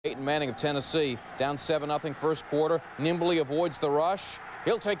Peyton Manning of Tennessee down 7-0 first quarter, nimbly avoids the rush.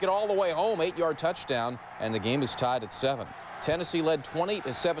 He'll take it all the way home, 8-yard touchdown, and the game is tied at 7. Tennessee led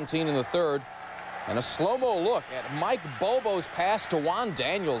 20-17 in the third. And a slow-mo look at Mike Bobo's pass to Juan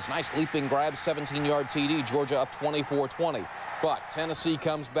Daniels. Nice leaping grab, 17-yard TD. Georgia up 24-20. But Tennessee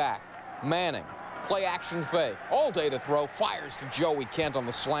comes back. Manning, play action fake. All day to throw. Fires to Joey Kent on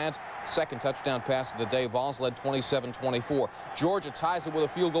the slant. Second touchdown pass of the day. Vols led 27-24. Georgia ties it with a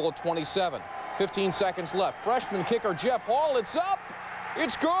field goal at 27. 15 seconds left. Freshman kicker Jeff Hall. It's up.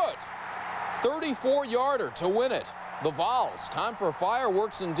 It's good. 34-yarder to win it. The Vols, time for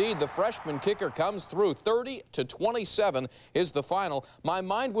fireworks indeed. The freshman kicker comes through. 30-27 is the final. My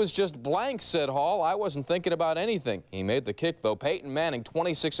mind was just blank, said Hall. I wasn't thinking about anything. He made the kick, though. Peyton Manning,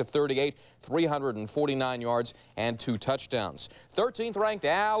 26 of 38, 349 yards and 2 touchdowns. 13th ranked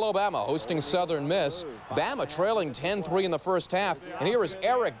Alabama hosting Southern Miss. Bama trailing 10-3 in the first half. And here is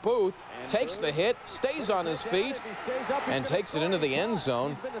Eric Booth. Takes the hit, stays on his feet, and takes it into the end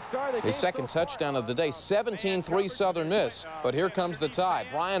zone. His second touchdown of the day, 17-3 Southern Miss. But here comes the tide.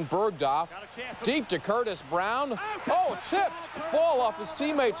 Brian Bergdorf, deep to Curtis Brown. Oh, tipped. Ball off his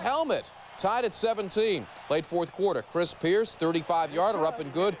teammate's helmet. Tied at 17. Late fourth quarter, Chris Pierce, 35-yarder up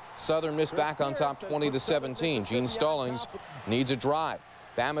and good. Southern Miss back on top, 20-17. Gene Stallings needs a drive.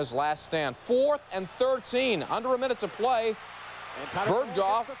 Bama's last stand, 4th and 13. Under a minute to play.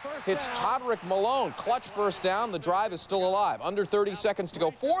 Bergdorf hits Todrick Malone. Clutch first down. The drive is still alive. Under 30 seconds to go.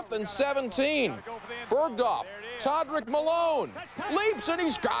 4th and 17. Bergdorf, Todrick Malone leaps and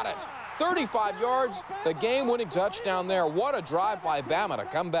he's got it. 35 yards. The game-winning touchdown there. What a drive by Bama to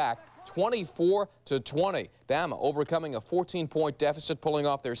come back. 24-20. Bama overcoming a 14-point deficit, pulling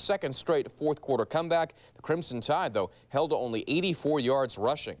off their second straight fourth quarter comeback. The Crimson Tide, though, held to only 84 yards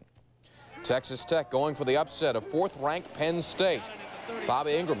rushing. Texas Tech going for the upset of 4th-ranked Penn State.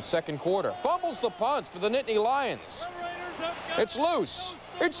 Bobby Ingram, second quarter, fumbles the punt for the Nittany Lions. It's loose.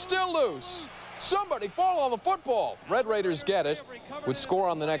 It's still loose. Somebody fall on the football. Red Raiders get it. Would score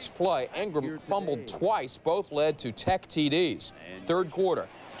on the next play. Ingram fumbled twice. Both led to Tech TDs. Third quarter,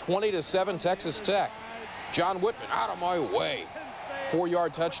 20-7 Texas Tech. John Whitman out of my way.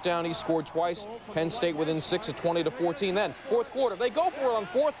 4-yard touchdown. He scored twice. Penn State within 6 at 20-14. Then fourth quarter, they go for it on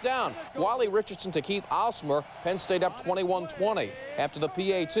 4th down. Wally Richardson to Keith Osmer. Penn State up 21-20 after the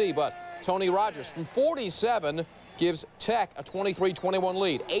PAT. But Tony Rogers from 47 gives Tech a 23-21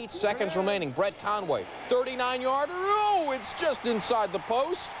 lead. 8 seconds remaining. Brett Conway, 39-yarder. Oh, it's just inside the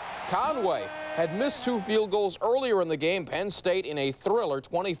post. Conway had missed 2 field goals earlier in the game. Penn State in a thriller,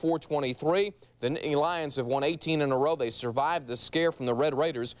 24-23. The Nittany Lions have won 18 in a row. They survived the scare from the Red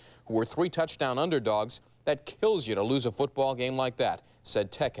Raiders, who were 3-touchdown underdogs. That kills you to lose a football game like that,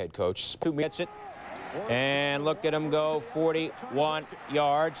 said Tech head coach. Gets it. And look at him go, 41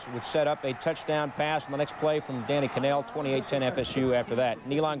 yards, would set up a touchdown pass on the next play from Danny Cannell, 28-10 FSU after that.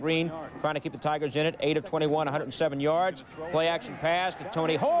 Nealon Green trying to keep the Tigers in it, 8 of 21, 107 yards. Play action pass to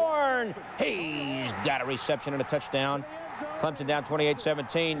Tony Horn. He's got a reception and a touchdown. Clemson down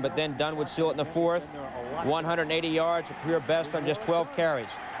 28-17, but then Dunn would seal it in the fourth. 180 yards, a career best on just 12 carries.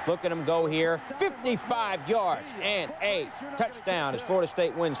 Look at him go here, 55 yards and a touchdown as Florida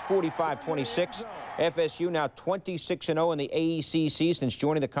State wins 45-26. FSU now 26-0 in the AACC since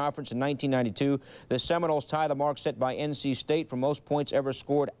joining the conference in 1992. The Seminoles tie the mark set by NC State for most points ever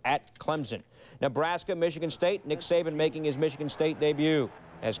scored at Clemson. Nebraska, Michigan State, Nick Saban making his Michigan State debut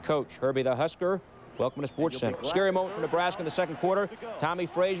as coach. Herbie the Husker, welcome to Sports Center. Scary moment for Nebraska in the second quarter. Tommy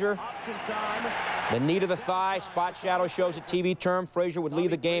Frazier, the knee to the thigh, spot shadow shows a TV term. Frazier would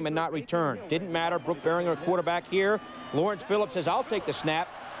leave the game and not return. Didn't matter. Brooke Beringer, quarterback here. Lawrence Phillips says, I'll take the snap.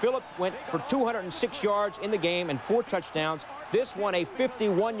 Phillips went for 206 yards in the game and 4 touchdowns. This one a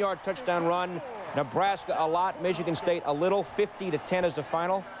 51-yard touchdown run. Nebraska a lot, Michigan State a little. 50-10 is the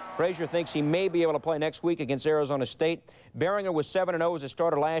final. Frazier thinks he may be able to play next week against Arizona State. Beringer was 7-0 as a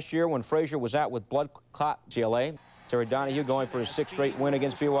starter last year when Frazier was out with blood clot. CLA. Terry Donahue going for his 6th straight win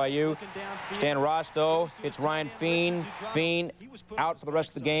against BYU. Stan Rostow hits Ryan Feen. Feen out for the rest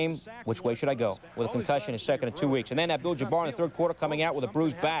of the game. Which way should I go? With a concussion, his second in 2 weeks. And then Abdul-Jabbar in the third quarter coming out with a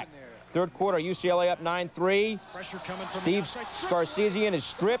bruised back. Third quarter, UCLA up 9-3. Steve Scarsezian is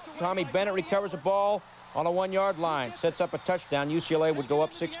stripped. Tommy Bennett recovers the ball on the 1-yard line. Sets up a touchdown. UCLA would go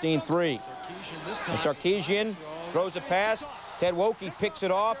up 16-3. Sarkisian throws a pass. Ted Wokey picks it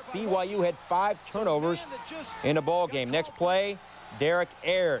off. BYU had 5 turnovers in the ball game. Next play, Derek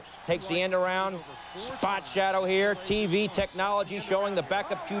Ayers takes the end around. Spot shadow here. TV technology showing the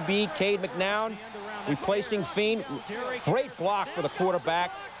backup QB, Cade McNown, replacing Feen. Great block for the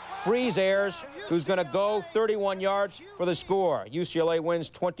quarterback. Freeze Ayers, who's going to go 31 yards for the score. UCLA wins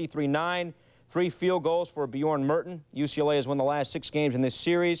 23-9. 3 field goals for Bjorn Merton. UCLA has won the last 6 games in this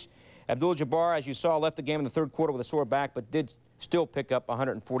series. Abdul-Jabbar, as you saw, left the game in the 3rd quarter with a sore back, but did still pick up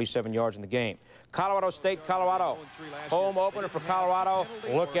 147 yards in the game. Colorado State, Colorado. Home opener for Colorado.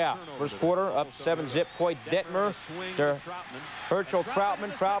 Look out. 1st quarter, up 7-zip. Coy Detmer to Herschel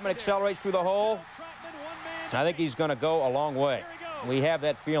Troutman. Troutman accelerates through the hole. I think he's going to go a long way. We have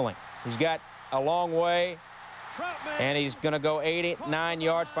that feeling. He's got a long way, and he's going to go 89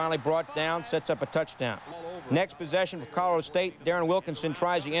 yards, finally brought down, sets up a touchdown. Next possession for Colorado State, Darren Wilkinson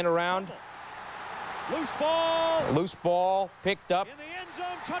tries the end around. Loose ball picked up.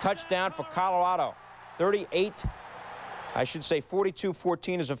 Touchdown for Colorado.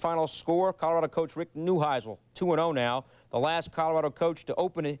 42-14 is the final score. Colorado coach Rick Neuheisel, 2-0 now. The last Colorado coach to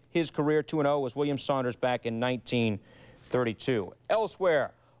open his career 2-0 was William Saunders back in 1932.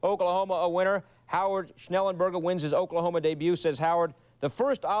 Elsewhere, Oklahoma a winner. Howard Schnellenberger wins his Oklahoma debut. Says Howard, the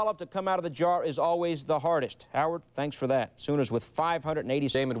first olive to come out of the jar is always the hardest. Howard, thanks for that. Sooners with 580.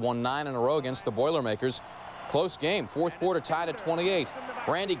 Damon won 9 in a row against the Boilermakers. Close game. 4th quarter tied at 28.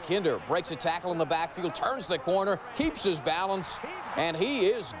 Randy Kinder breaks a tackle in the backfield, turns the corner, keeps his balance, and he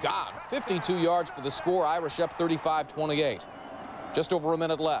is gone. 52 yards for the score. Irish up 35-28. Just over a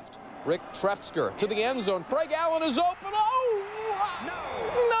minute left. Rick Trefzger to the end zone. Craig Allen is open. Oh!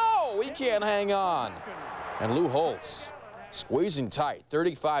 No! He can't hang on. And Lou Holtz squeezing tight,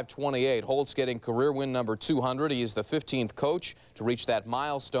 35-28. Holtz getting career win number 200. He is the 15th coach to reach that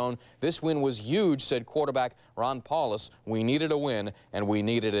milestone. This win was huge, said quarterback Ron Paulus. We needed a win, and we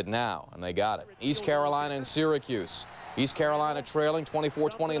needed it now, and they got it. East Carolina and Syracuse. East Carolina trailing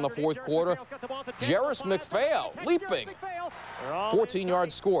 24-20 in the 4th quarter. Jarris McPhail leaping.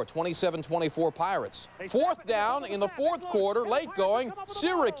 14-yard score, 27-24 Pirates. 4th down in the 4th quarter, late going.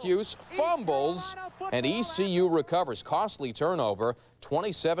 Syracuse fumbles, and ECU recovers. Costly turnover,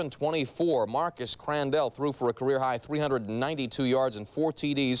 27-24. Marcus Crandell threw for a career-high 392 yards and 4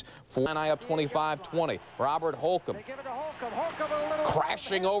 TDs. Illini up 25-20. Robert Holcomb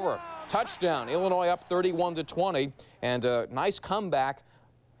crashing over. Touchdown. Illinois up 31-20. And a nice comeback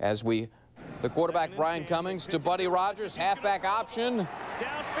as the quarterback Brian Cummings to Buddy Rogers, halfback option.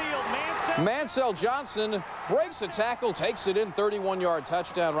 Mansell Johnson breaks the tackle, takes it in, 31-yard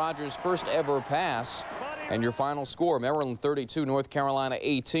touchdown. Rogers' first ever pass. And your final score, Maryland 32, North Carolina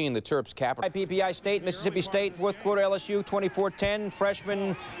 18. The Terps capital. PPI State, Mississippi State, 4th quarter LSU 24-10.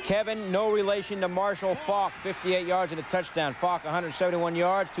 Freshman Kevin, no relation to Marshall Faulk, 58 yards and a touchdown. Faulk 171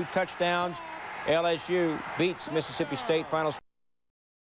 yards, 2 touchdowns. LSU beats Mississippi State. Final score.